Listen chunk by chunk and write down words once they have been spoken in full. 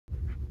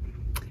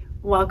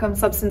Welcome,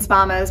 Substance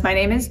Mamas. My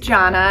name is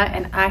Jonna,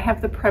 and I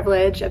have the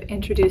privilege of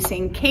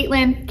introducing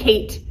Caitlin,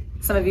 Kate.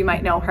 Some of you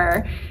might know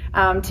her.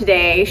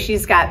 Today,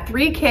 she's got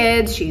 3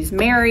 kids. She's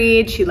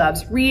married. She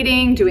loves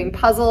reading, doing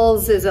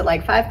puzzles. Is it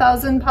like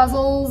 5,000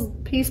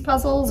 piece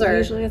puzzles? Or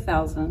usually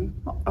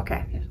 1,000.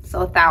 Okay, so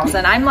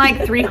 1,000. I'm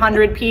like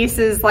 300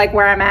 pieces, like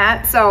where I'm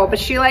at. But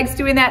she likes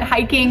doing that,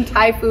 hiking,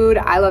 Thai food.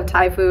 I love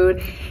Thai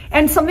food.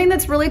 And something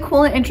that's really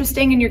cool and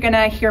interesting, and you're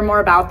gonna hear more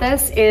about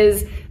this,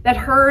 is that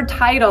her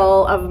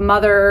title of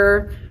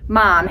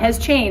mom has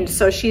changed.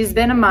 So she's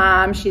been a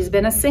mom, she's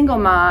been a single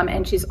mom,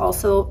 and she's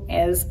also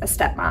is a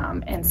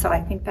stepmom. And so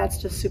I think that's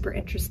just super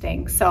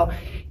interesting. So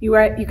you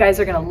guys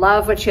are gonna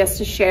love what she has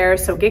to share.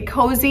 So get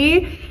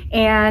cozy.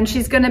 And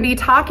she's gonna be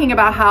talking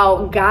about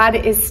how God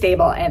is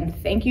stable. And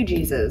thank you,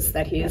 Jesus,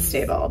 that he is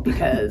stable,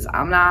 because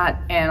I'm not,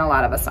 and a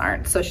lot of us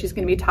aren't. So she's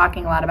gonna be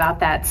talking a lot about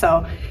that.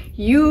 So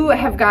you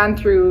have gone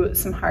through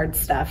some hard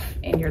stuff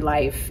in your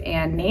life,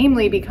 and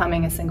namely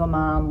becoming a single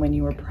mom when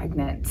you were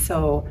pregnant.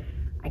 So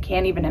I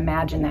can't even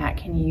imagine that.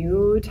 Can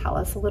you tell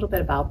us a little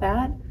bit about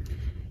that?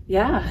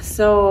 Yeah,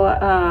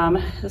 so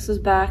this was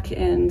back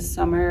in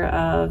summer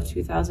of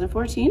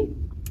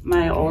 2014.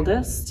 My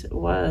oldest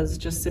was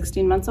just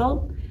 16 months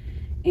old.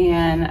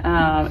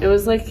 And it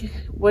was like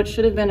what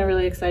should have been a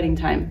really exciting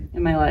time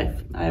in my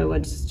life. I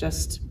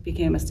just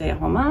became a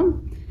stay-at-home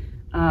mom.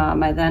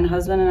 My then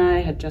husband and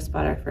I had just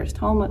bought our first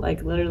home,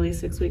 like literally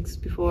 6 weeks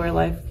before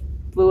life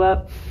blew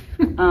up.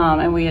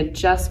 And we had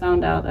just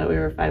found out that we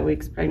were 5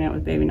 weeks pregnant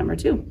with baby number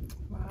 2.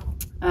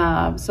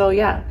 Wow. So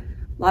yeah,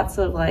 lots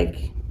of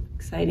like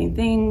exciting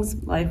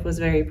things. Life was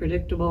very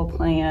predictable,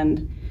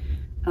 planned.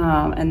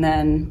 And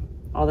then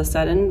all of a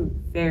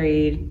sudden,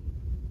 very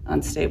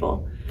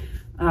unstable.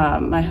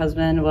 My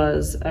husband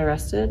was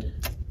arrested,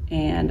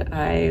 and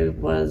I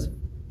was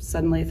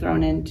suddenly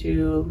thrown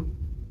into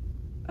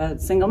a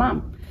single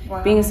mom,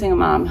 being a single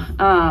mom.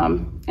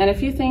 And a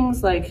few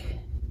things like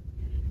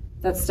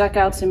that stuck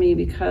out to me,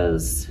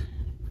 because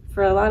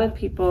for a lot of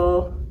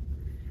people,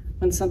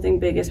 when something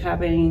big is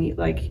happening,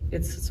 like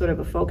it's sort of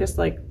a focus,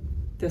 like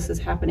this is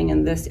happening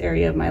in this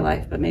area of my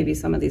life, but maybe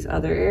some of these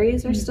other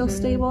areas are still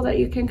stable that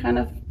you can kind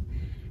of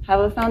have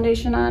a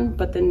foundation on.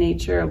 But the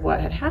nature of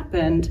what had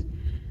happened,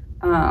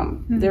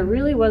 there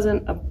really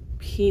wasn't a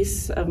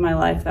piece of my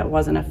life that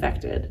wasn't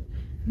affected.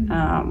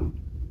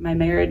 My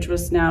marriage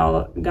was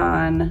now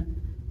gone.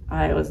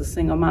 I was a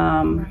single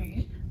mom.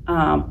 Right.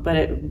 But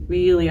it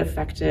really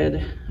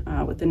affected,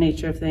 with the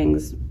nature of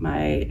things,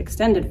 my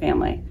extended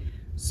family.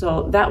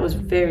 So that was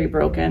very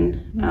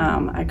broken.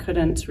 I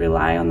couldn't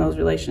rely on those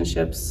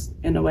relationships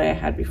in the way I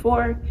had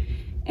before.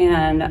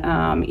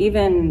 And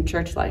even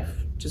church life,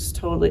 just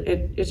totally,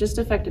 it just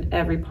affected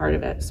every part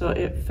of it. So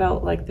it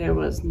felt like there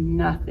was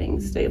nothing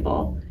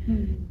stable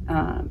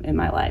in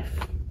my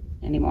life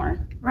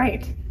anymore.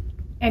 Right.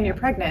 And you're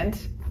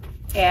pregnant.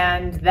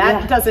 And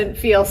that doesn't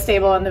feel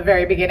stable in the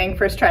very beginning,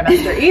 first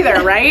trimester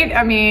either, right?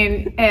 I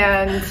mean,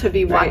 and to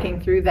be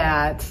walking through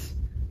that,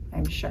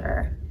 I'm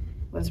sure,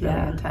 was really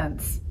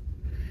intense.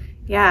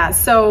 Yeah,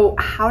 so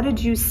how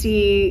did you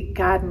see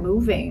God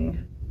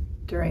moving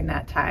during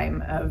that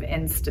time of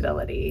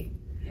instability?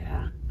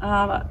 Yeah,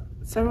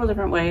 several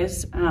different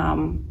ways.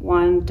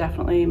 One,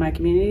 definitely my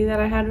community that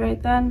I had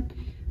right then.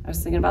 I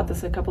was thinking about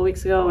this a couple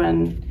weeks ago,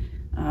 and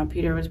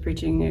Peter was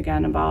preaching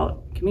again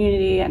about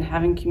community and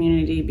having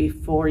community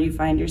before you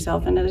find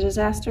yourself in a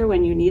disaster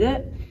when you need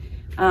it.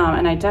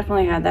 And I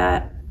definitely had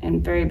that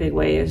in very big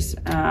ways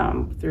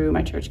through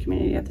my church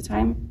community at the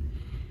time.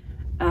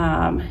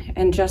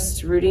 And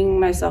just rooting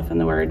myself in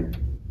the Word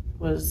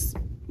was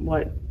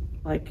what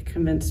like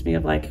convinced me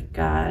of like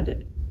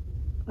God,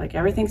 like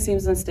everything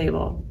seems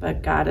unstable,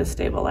 but God is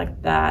stable.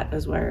 Like that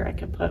is where I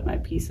could put my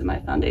peace and my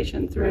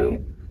foundation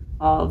through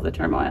all of the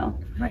turmoil.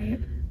 Right.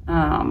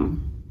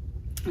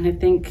 And I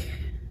think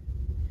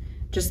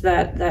just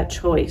that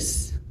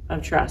choice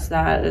of trust,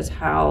 that is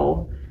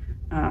how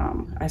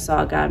I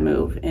saw God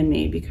move in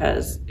me,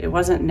 because it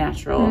wasn't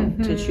natural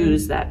to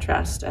choose that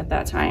trust at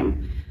that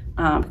time.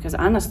 Because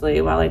honestly,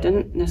 while I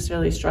didn't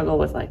necessarily struggle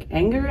with like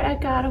anger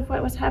at God of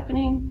what was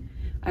happening,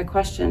 I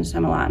questioned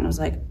him a lot and was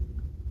like,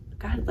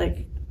 God,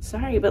 like,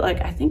 sorry, but like,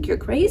 I think you're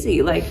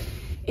crazy. Like,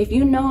 if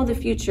you know the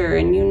future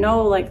and you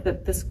know like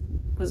that this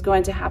was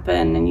going to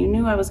happen and you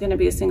knew I was going to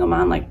be a single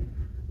mom, like,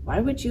 why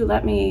would you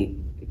let me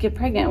get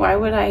pregnant? Why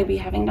would I be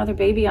having another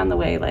baby on the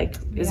way? Like,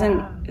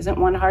 isn't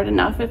one hard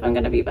enough if I'm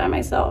going to be by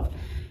myself?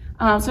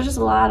 So just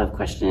a lot of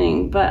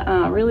questioning, but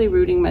really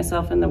rooting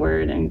myself in the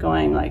Word and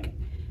going like,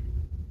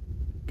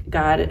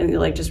 God, and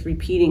like just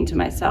repeating to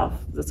myself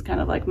this kind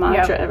of like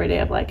mantra every day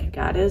of like,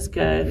 God is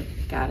good,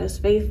 God is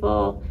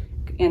faithful,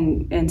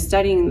 and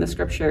studying the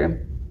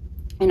Scripture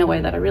in a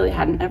way that I really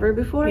hadn't ever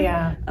before.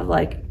 Of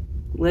like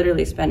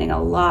literally spending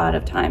a lot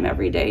of time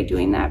every day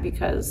doing that,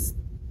 because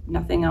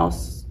nothing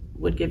else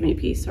would give me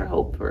peace or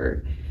hope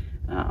or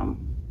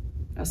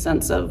a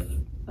sense of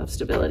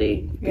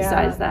stability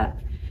besides that.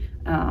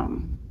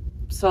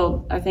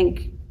 So I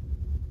think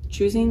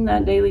choosing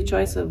that daily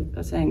choice of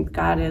saying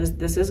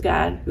this is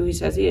God, who he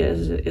says he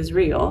is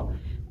real,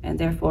 and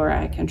therefore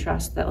I can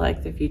trust that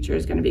like the future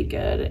is going to be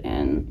good,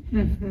 and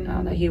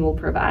that he will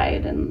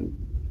provide. And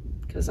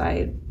because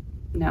I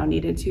now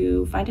needed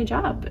to find a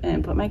job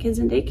and put my kids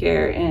in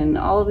daycare and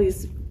all of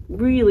these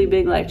really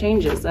big life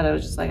changes that I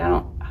was just like,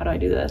 how do I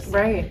do this?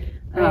 Right.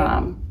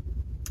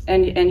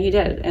 And he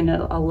did. And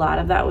a lot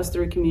of that was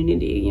through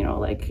community. You know,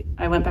 like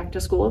I went back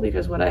to school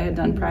because what I had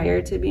done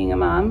prior to being a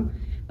mom,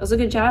 it was a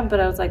good job, but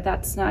I was like,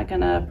 that's not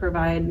going to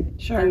provide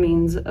the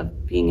means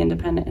of being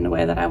independent in a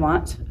way that I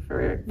want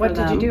for What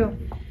them. did you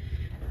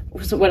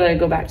do? So what did I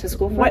go back to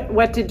school for?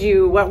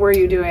 What were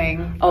you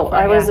doing? Oh,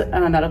 I was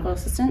a medical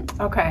assistant.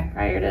 Okay.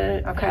 Prior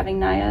to having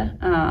Naya.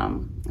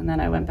 And then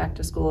I went back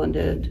to school and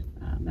did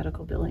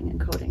medical billing and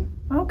coding.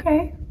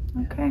 Okay.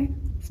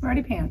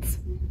 Smarty pants.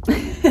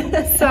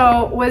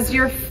 So was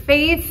your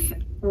faith,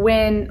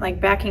 when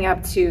like backing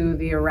up to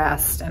the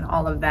arrest and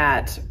all of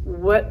that,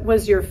 what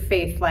was your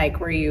faith like?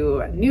 Were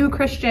you a new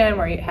Christian?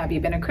 Have you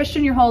been a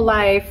Christian your whole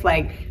life?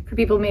 Like for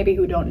people maybe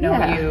who don't know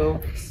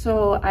you.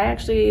 So I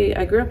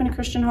grew up in a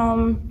Christian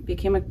home,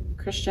 became a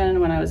Christian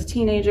when I was a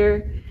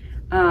teenager.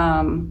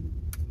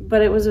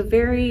 But it was a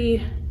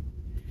very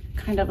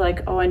kind of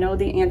like, I know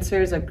the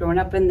answers. I've grown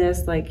up in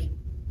this. Like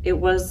it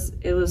was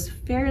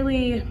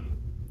fairly,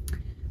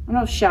 I don't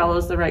know if shallow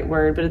is the right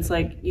word, but it's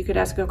like you could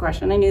ask a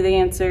question. I knew the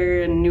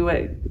answer and knew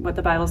what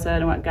the Bible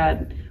said and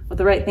what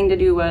the right thing to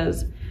do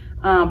was.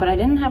 But I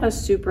didn't have a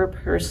super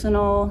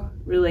personal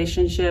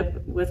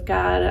relationship with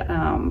God.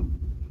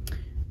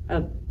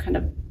 A kind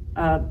of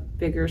a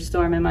bigger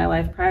storm in my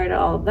life prior to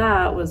all of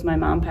that was my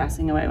mom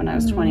passing away when I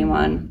was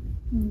 21.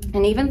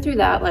 And even through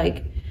that,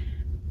 like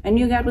I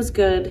knew God was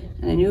good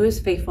and I knew he was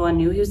faithful and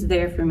knew he was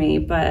there for me.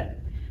 But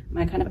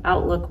my kind of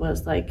outlook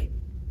was like,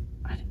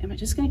 am I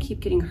just going to keep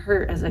getting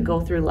hurt as I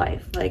go through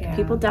life? Like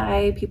people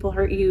die, people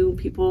hurt you,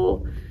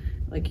 people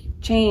like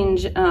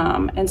change.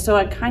 And so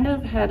I kind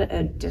of had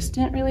a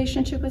distant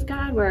relationship with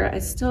God where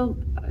I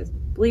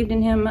believed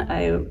in him.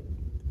 I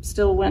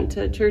still went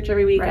to church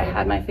every week. I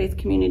had my faith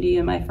community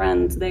and my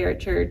friends there at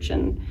church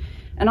and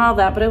all of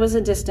that. But it was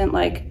a distant,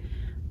 like,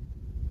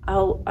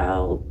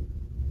 I'll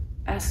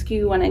ask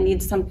you when I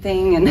need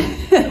something and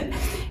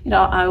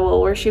I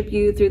will worship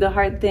you through the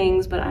hard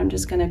things, but I'm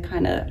just gonna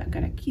I'm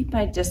gonna keep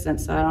my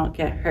distance so I don't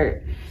get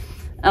hurt.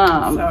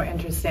 So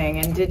interesting.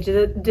 And did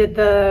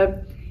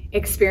the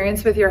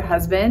experience with your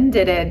husband,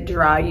 did it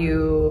draw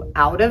you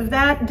out of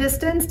that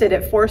distance? Did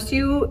it force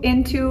you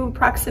into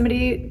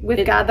proximity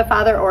with God the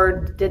Father, or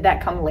did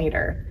that come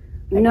later?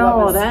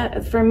 Like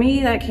that for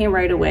me, that came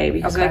right away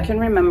because I can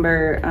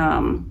remember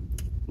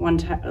one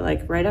time,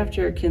 like right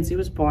after Kinsey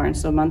was born,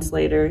 so months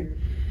later,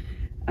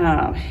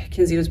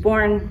 Kinsey was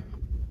born,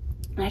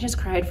 and I just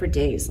cried for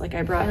days. Like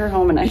I brought her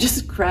home and I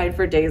just cried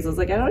for days. I was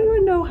like, I don't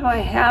even know how I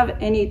have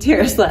any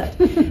tears left.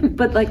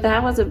 But like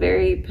that was a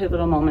very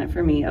pivotal moment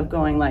for me of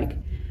going like,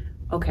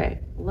 okay,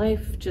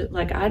 life, just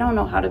like I don't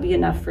know how to be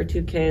enough for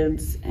 2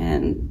 kids,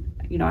 and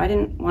I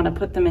didn't want to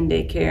put them in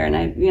daycare,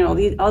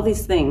 and all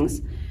these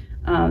things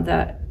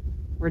that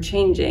were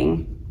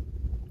changing.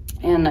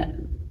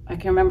 And I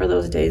can remember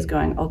those days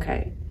going,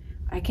 okay,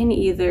 I can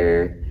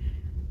either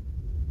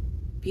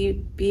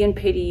be in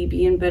pity,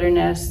 be in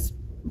bitterness,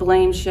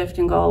 blame, shift,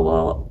 and go,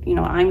 well,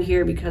 I'm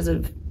here because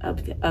of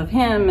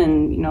him,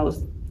 and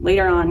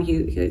later on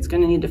he's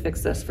going to need to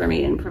fix this for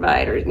me and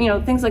provide, or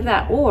things like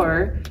that.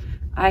 Or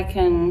I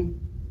can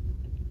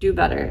do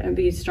better and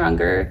be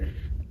stronger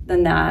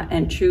than that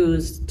and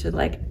choose to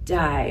like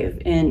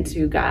dive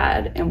into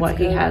God and what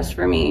he has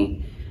for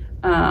me.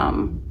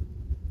 And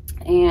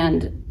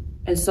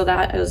so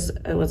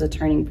it was a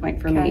turning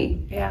point for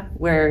me,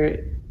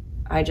 where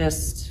I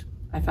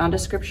found a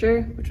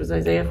scripture, which was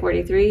Isaiah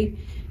 43,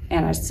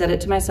 and I said it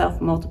to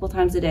myself multiple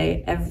times a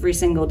day, every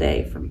single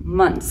day for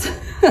months,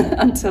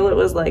 until it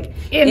was like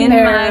in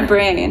my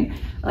brain,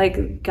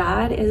 like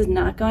God is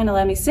not going to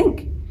let me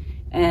sink,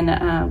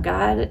 and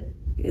God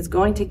is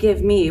going to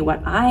give me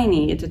what I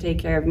need to take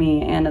care of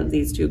me and of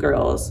these 2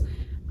 girls,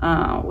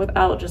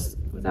 without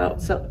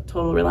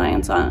total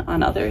reliance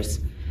on others.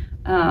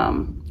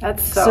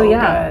 That's so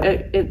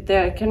good.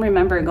 I can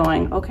remember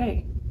going,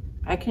 okay,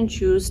 I can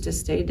choose to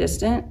stay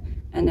distant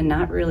and to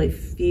not really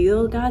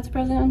feel God's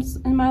presence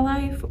in my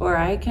life, or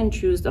I can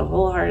choose to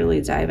wholeheartedly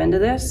dive into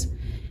this,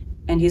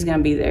 and he's going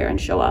to be there and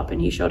show up.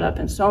 And he showed up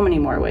in so many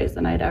more ways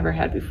than I'd ever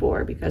had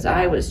before, because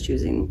I was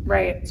choosing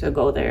to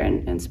go there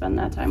and spend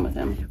that time with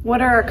him.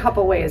 What are a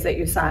couple ways that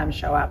you saw him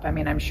show up? I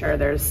mean, I'm sure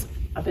there's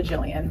a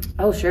bajillion.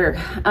 Oh, sure.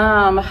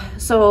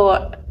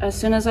 So as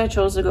soon as I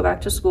chose to go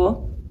back to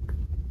school,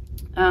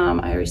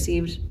 I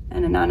received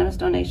an anonymous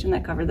donation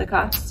that covered the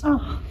costs.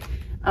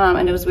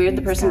 And it was weird.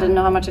 The person didn't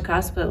know how much it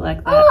cost, but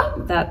like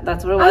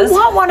that's what it was. I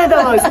want one of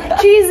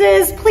those.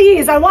 Jesus,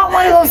 please. I want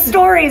one of those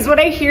stories. When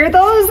I hear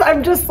those,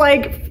 I'm just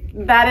like,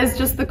 that is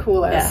just the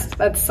coolest. Yeah.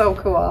 That's so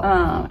cool.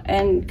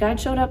 And God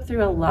showed up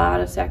through a lot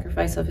of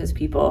sacrifice of his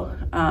people.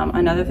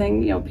 Another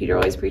thing, Peter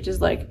always preaches,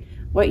 like,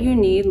 what you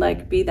need,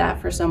 like, be that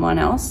for someone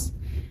else.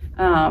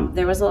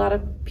 There was a lot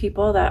of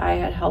people that I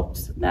had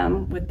helped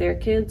them with their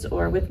kids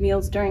or with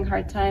meals during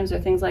hard times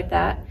or things like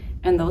that.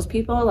 And those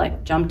people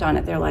like jumped on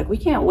it. They're like, we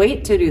can't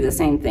wait to do the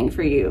same thing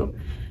for you.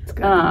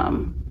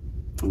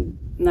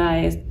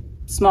 My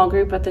small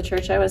group at the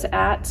church I was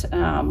at,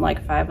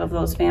 like 5 of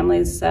those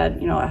families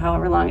said, you know,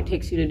 however long it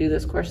takes you to do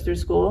this course through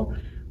school,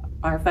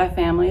 our 5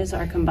 families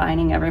are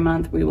combining every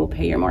month. We will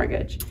pay your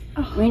mortgage.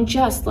 I mean,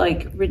 just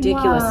like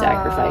ridiculous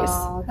sacrifice.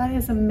 That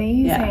is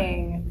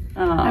amazing.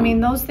 I mean,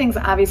 those things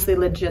obviously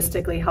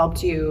logistically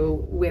helped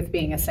you with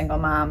being a single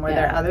mom. Were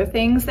there other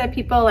things that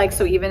people like,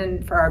 so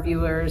even for our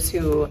viewers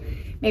who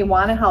may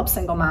want to help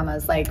single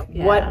mamas, like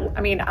what,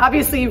 I mean,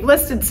 obviously you've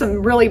listed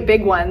some really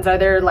big ones. Are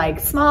there like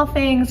small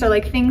things or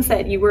like things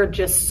that you were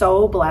just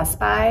so blessed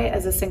by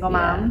as a single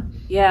mom?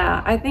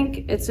 Yeah, I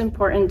think it's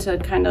important to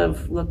kind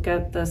of look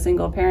at the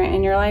single parent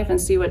in your life and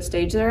see what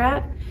stage they're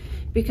at.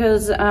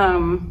 Because, you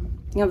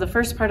know, the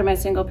first part of my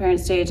single parent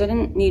stage, I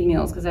didn't need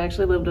meals because I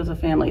actually lived with a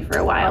family for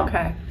a while.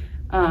 Okay.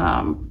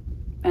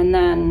 And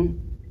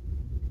then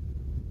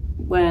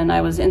when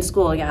I was in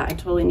school, I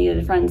totally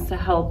needed friends to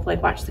help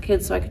like watch the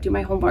kids so I could do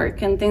my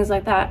homework and things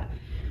like that.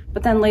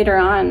 But then later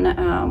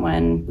on,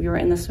 when we were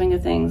in the swing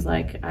of things,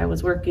 like I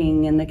was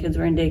working and the kids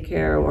were in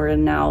daycare or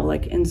now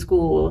like in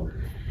school,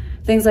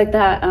 things like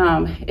that,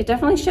 it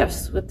definitely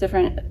shifts with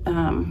different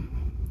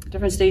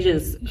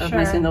stages of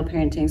my single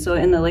parenting. So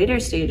in the later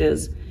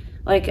stages,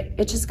 like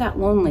it just got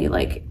lonely,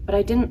 like, but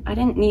I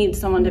didn't need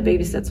someone to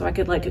babysit so I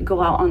could like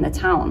go out on the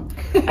town.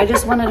 I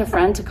just wanted a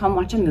friend to come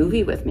watch a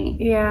movie with me.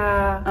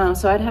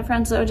 So I'd have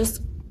friends that would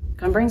just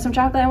come bring some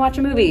chocolate and watch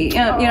a movie. You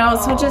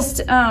know, so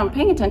just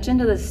paying attention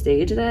to the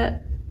stage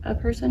that a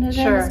person is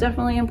in is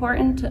definitely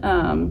important.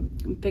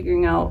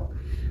 Figuring out,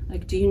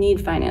 like, do you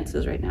need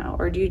finances right now?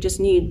 Or do you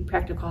just need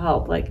practical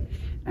help? Like,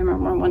 I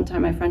remember one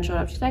time my friend showed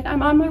up, she's like,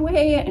 I'm on my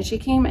way. And she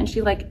came and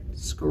she like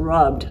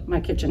scrubbed my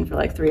kitchen for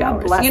like 3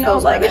 hours. Bless you know,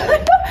 like,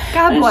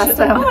 God bless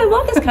them. Like, oh, I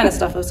love this kind of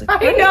stuff. I was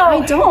like, I know.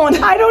 I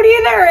don't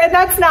either. And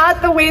that's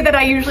not the way that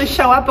I usually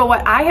show up. But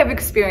what I have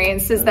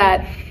experienced is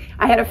that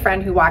I had a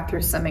friend who walked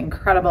through some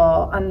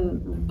incredible,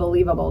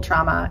 unbelievable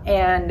trauma,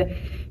 and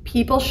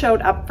people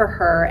showed up for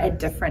her at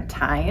different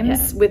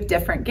times with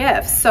different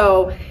gifts.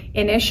 So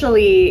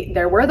initially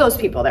there were those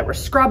people that were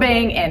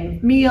scrubbing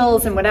and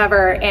meals and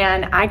whatever,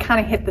 and I kind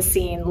of hit the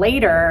scene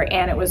later,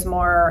 and it was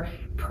more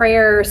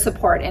prayer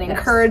support and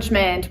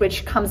encouragement,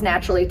 which comes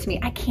naturally to me.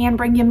 I can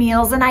bring you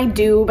meals, and I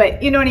do,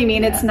 but you know what I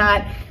mean? It's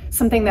not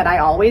something that I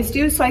always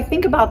do. So I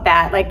think about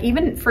that, like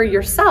even for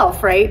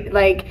yourself, right?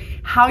 Like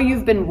how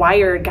you've been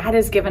wired, God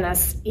has given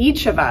us,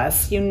 each of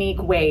us,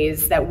 unique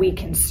ways that we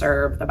can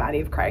serve the body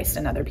of Christ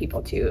and other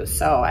people too.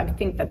 So I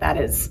think that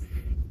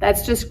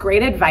that's just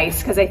great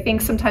advice, because I think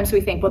sometimes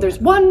we think, well, there's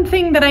one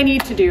thing that I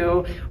need to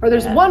do, or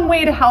there's one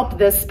way to help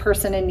this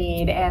person in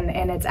need,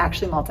 and it's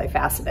actually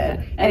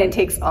multifaceted, and it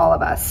takes all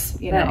of us,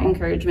 you know. That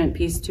encouragement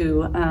piece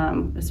too,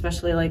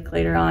 especially like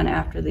later on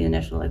after the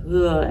initial like,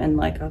 ugh, and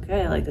like,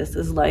 okay, like this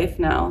is life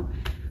now.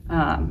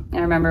 I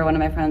remember one of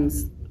my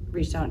friends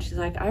reached out and she's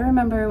like, I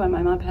remember when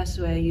my mom passed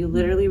away, you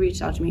literally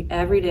reached out to me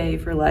every day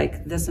for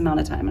like this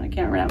amount of time, and I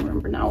can't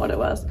remember now what it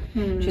was.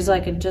 She's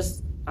like,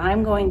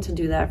 I'm going to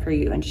do that for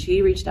you. And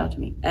she reached out to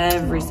me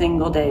every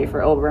single day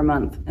for over a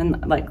month,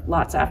 and like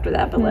lots after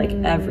that, but like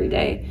every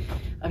day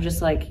of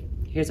just like,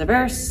 here's a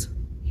verse,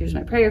 here's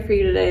my prayer for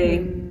you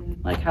today,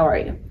 like how are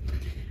you?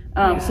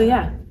 So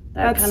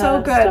that's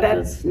so good.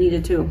 That's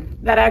needed too.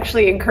 That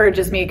actually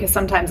encourages me, because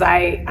sometimes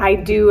I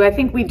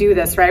think we do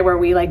this, right, where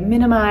we like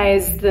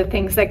minimize the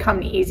things that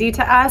come easy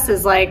to us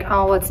as like,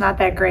 oh, it's not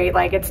that great,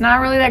 like it's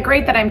not really that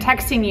great that I'm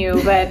texting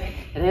you, but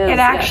it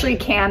actually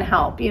can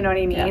help, you know what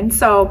I mean?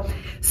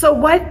 So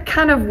what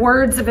kind of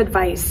words of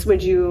advice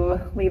would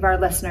you leave our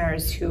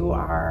listeners who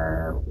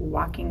are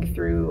walking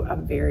through a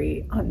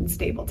very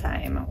unstable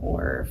time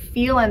or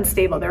feel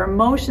unstable, their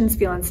emotions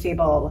feel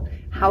unstable?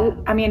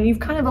 I mean, you've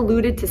kind of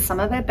alluded to some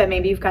of it, but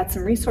maybe you've got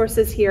some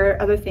resources here,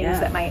 other things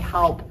that might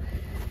help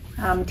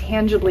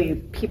tangibly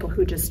people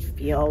who just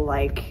feel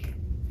like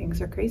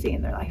things are crazy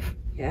in their life.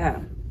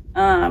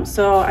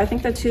 So I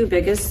think the 2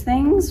 biggest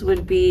things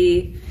would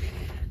be,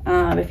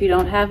 if you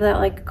don't have that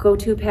like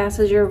go-to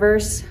passage or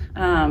verse,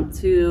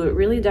 to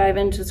really dive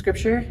into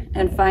scripture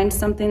and find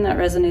something that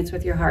resonates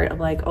with your heart of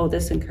like, oh,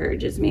 this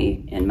encourages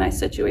me in my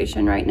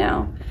situation right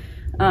now,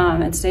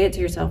 and say it to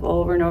yourself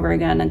over and over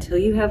again until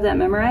you have that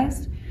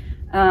memorized,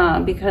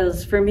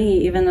 because for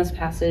me, even this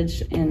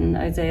passage in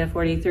Isaiah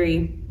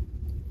 43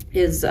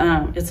 is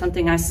it's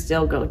something I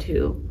still go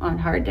to on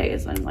hard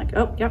days. I'm like,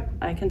 oh, yep,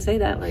 I can say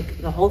that,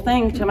 like the whole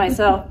thing to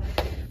myself.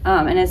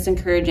 And it's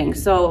encouraging.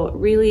 So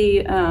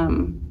really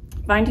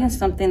finding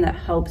something that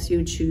helps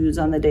you choose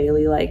on the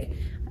daily, like,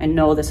 I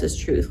know this is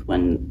truth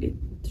when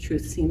the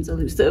truth seems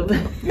elusive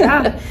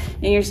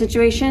in your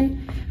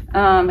situation.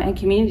 And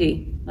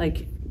community,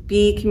 like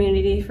be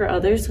community for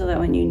others so that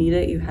when you need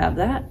it, you have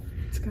that.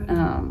 That's good.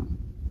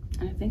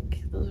 I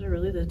think those are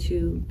really the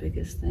 2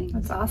 biggest things.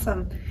 That's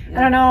awesome.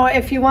 I don't know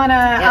if you want to,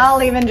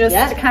 I'll even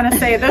just kind of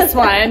say this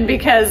one,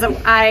 because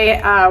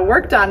I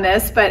worked on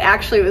this, but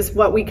actually it was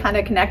what we kind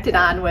of connected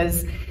on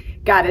was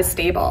God is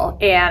stable.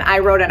 And I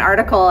wrote an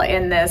article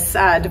in this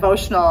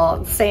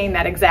devotional saying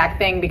that exact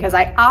thing, because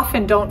I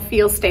often don't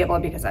feel stable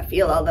because I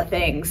feel all the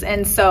things.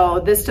 And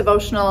so this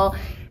devotional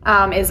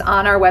is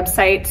on our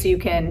website, so you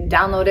can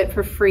download it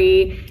for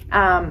free.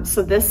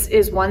 So this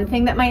is one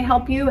thing that might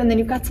help you, and then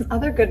you've got some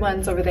other good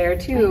ones over there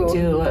too. I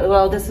do.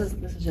 Well, this is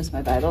just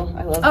my Bible.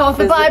 I love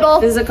the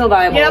Bible, physical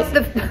Bibles.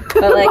 Yep,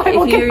 but like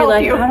Bible if you're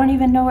like, you. I don't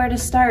even know where to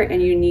start,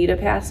 and you need a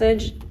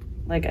passage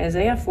like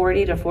Isaiah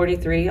 40 to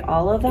 43,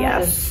 all of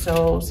that is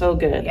so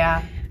good.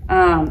 Yeah.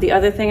 The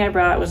other thing I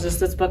brought was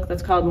just this book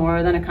that's called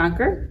More Than a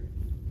Conqueror,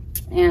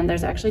 and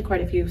there's actually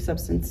quite a few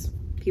substance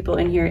people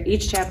in here.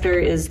 Each chapter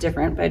is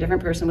different by a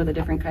different person with a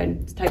different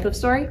type of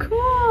story.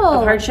 Cool.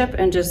 Of hardship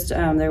and just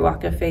their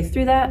walk of faith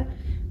through that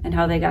and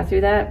how they got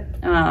through that.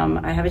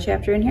 I have a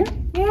chapter in here,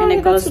 and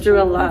it goes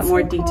through a lot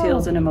more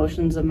details and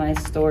emotions of my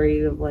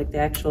story of like the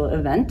actual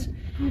event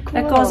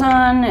that goes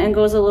on, and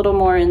goes a little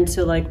more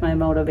into like my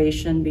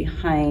motivation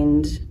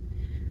behind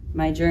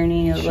my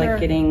journey of like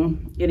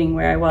getting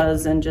where I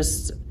was, and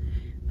just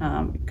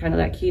kind of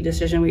that key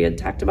decision we had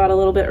talked about a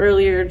little bit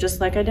earlier.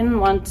 Just like I didn't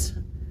want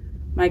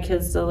my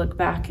kids to look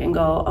back and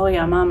go, oh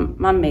yeah,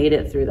 mom made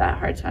it through that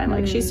hard time.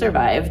 Like she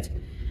survived.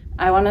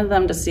 I wanted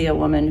them to see a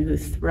woman who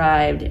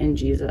thrived in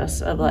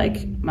Jesus, of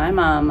like, my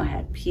mom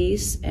had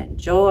peace and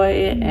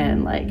joy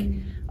and like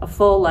a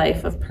full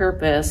life of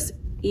purpose,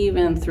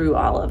 even through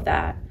all of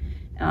that.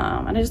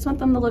 And I just want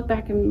them to look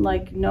back and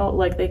like know,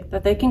 like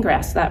that they can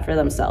grasp that for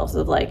themselves,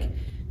 of like,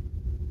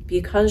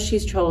 because she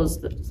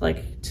chose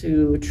like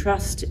to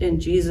trust in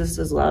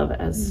Jesus's love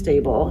as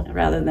stable,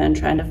 rather than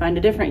trying to find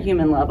a different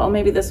human love. Oh,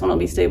 maybe this one will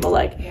be stable.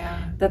 Like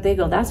that they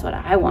go, that's what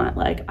I want.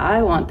 Like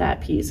I want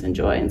that peace and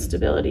joy and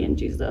stability in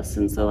Jesus.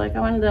 And so like I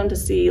wanted them to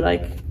see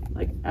like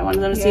I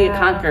wanted them to see a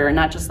conqueror,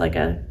 not just like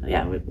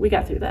we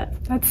got through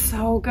that. That's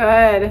so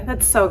good.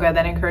 That's so good.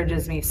 That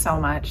encourages me so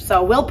much.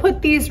 So we'll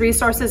put these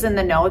resources in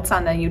the notes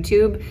on the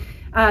YouTube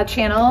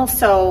channel.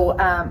 So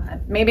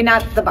maybe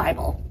not the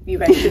Bible. You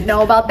guys should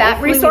know about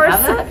that resource.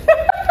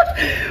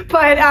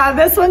 But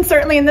this one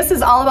certainly, and this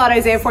is all about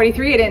Isaiah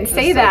 43. I didn't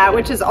say that,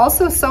 which is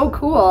also so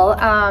cool.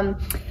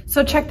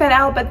 So check that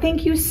out. But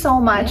thank you so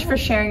much for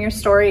sharing your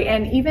story.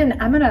 And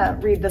even I'm going to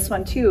read this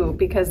one too,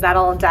 because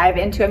that'll dive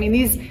into, I mean,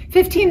 these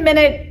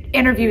 15-minute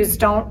interviews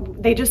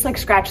they just like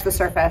scratch the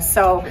surface.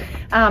 So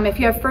if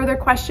you have further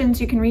questions,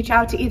 you can reach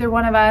out to either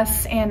one of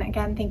us. And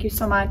again, thank you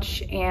so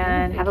much,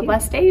 and have a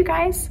blessed day, you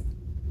guys.